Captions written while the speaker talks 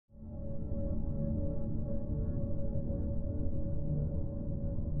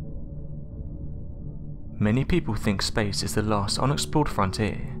Many people think space is the last unexplored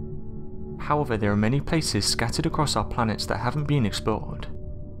frontier. However, there are many places scattered across our planets that haven't been explored.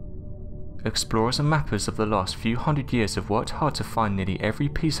 Explorers and mappers of the last few hundred years have worked hard to find nearly every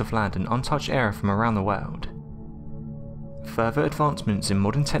piece of land and untouched area from around the world. Further advancements in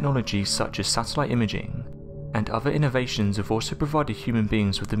modern technology such as satellite imaging and other innovations have also provided human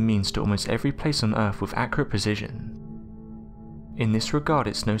beings with the means to almost every place on Earth with accurate precision. In this regard,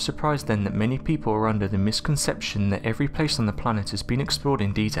 it's no surprise then that many people are under the misconception that every place on the planet has been explored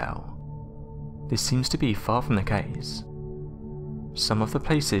in detail. This seems to be far from the case. Some of the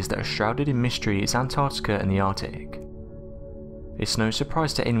places that are shrouded in mystery is Antarctica and the Arctic. It's no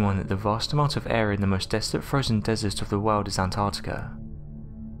surprise to anyone that the vast amount of area in the most desolate frozen desert of the world is Antarctica.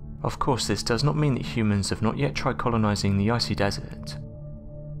 Of course, this does not mean that humans have not yet tried colonizing the icy desert.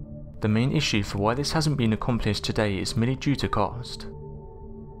 The main issue for why this hasn't been accomplished today is merely due to cost.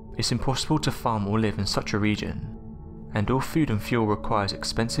 It's impossible to farm or live in such a region, and all food and fuel requires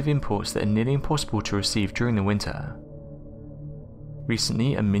expensive imports that are nearly impossible to receive during the winter.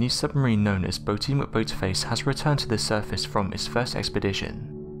 Recently, a mini submarine known as Boaty McBoatface has returned to the surface from its first expedition.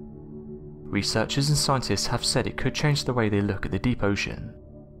 Researchers and scientists have said it could change the way they look at the deep ocean.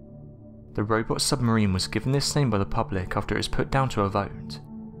 The robot submarine was given this name by the public after it was put down to a vote.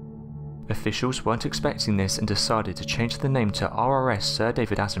 Officials weren't expecting this and decided to change the name to RRS Sir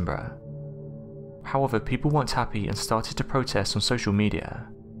David Attenborough. However, people weren't happy and started to protest on social media.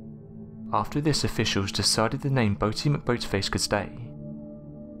 After this, officials decided the name Boaty McBoatface could stay.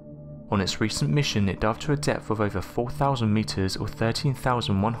 On its recent mission, it dove to a depth of over 4,000 meters or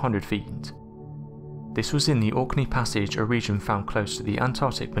 13,100 feet. This was in the Orkney Passage, a region found close to the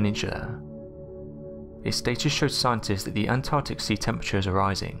Antarctic Peninsula. Its data showed scientists that the Antarctic sea temperatures are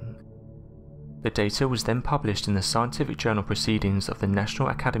rising. The data was then published in the scientific journal Proceedings of the National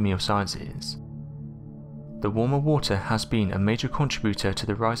Academy of Sciences. The warmer water has been a major contributor to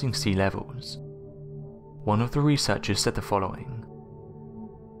the rising sea levels. One of the researchers said the following: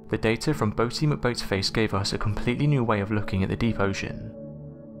 "The data from Boaty McBoatface gave us a completely new way of looking at the deep ocean.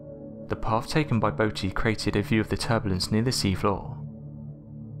 The path taken by Boaty created a view of the turbulence near the sea floor.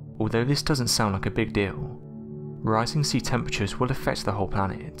 Although this doesn't sound like a big deal, rising sea temperatures will affect the whole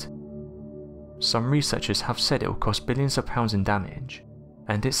planet. Some researchers have said it will cost billions of pounds in damage,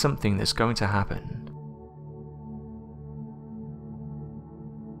 and it's something that's going to happen."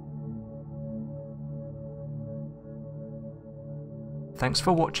 Thanks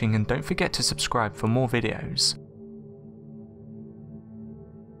for watching, and don't forget to subscribe for more videos.